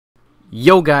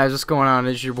Yo guys, what's going on?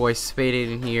 It's your boy Spade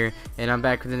Aidan here, and I'm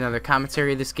back with another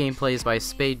commentary. This gameplay is by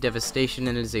Spade Devastation,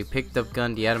 and it is a picked up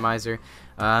gun De-Atomizer.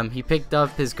 He picked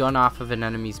up his gun off of an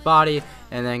enemy's body,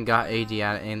 and then got a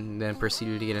and then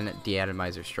proceeded to get a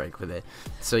De-Atomizer strike with it.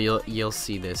 So you'll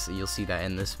see this, you'll see that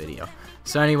in this video.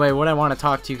 So anyway, what I want to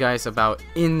talk to you guys about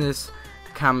in this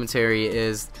commentary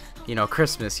is,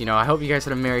 Christmas. I hope you guys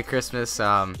had a Merry Christmas.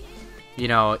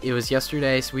 It was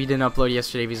yesterday, so we didn't upload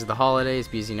yesterday because of the holidays,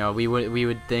 because we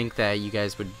would think that you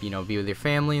guys would be with your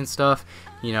family and stuff.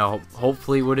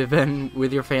 Hopefully would have been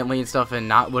with your family and stuff, and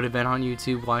not would have been on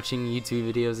YouTube watching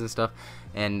YouTube videos and stuff.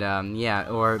 And yeah,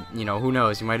 or who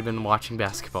knows, you might have been watching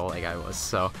basketball like I was.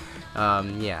 So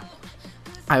yeah,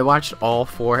 I watched all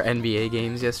 4 NBA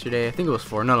games yesterday. I think it was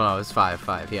 4. No, it was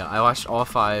 5. Yeah, I watched all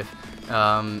 5.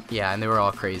 Yeah, and they were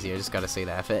all crazy. I just gotta say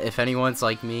that if anyone's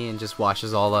like me and just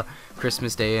watches all the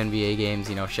Christmas Day NBA games,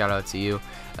 shout out to you.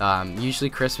 Usually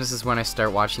Christmas is when I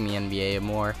start watching the NBA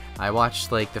more. I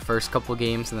watch like the first couple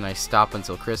games and then I stop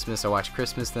until Christmas. I watch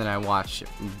Christmas, then I watch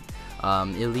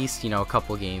at least a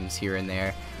couple games here and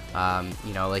there.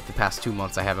 Like the past 2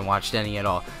 months I haven't watched any at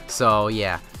all. So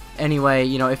yeah. Anyway,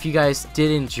 if you guys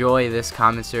did enjoy this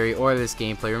commentary or this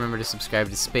gameplay, remember to subscribe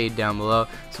to Spade down below.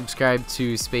 Subscribe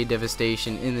to Spade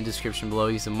Devastation in the description below.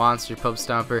 He's a monster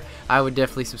Pubstomper. I would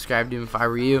definitely subscribe to him if I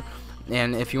were you.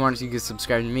 And if you wanted to, you could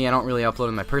subscribe to me. I don't really upload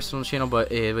on my personal channel,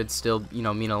 but it would still,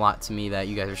 mean a lot to me that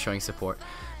you guys are showing support.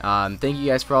 Thank you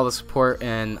guys for all the support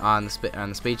and on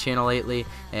the Spade channel lately.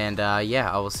 And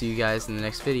yeah, I will see you guys in the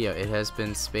next video. It has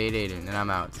been Spade Aidan, and I'm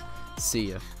out.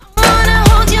 See ya.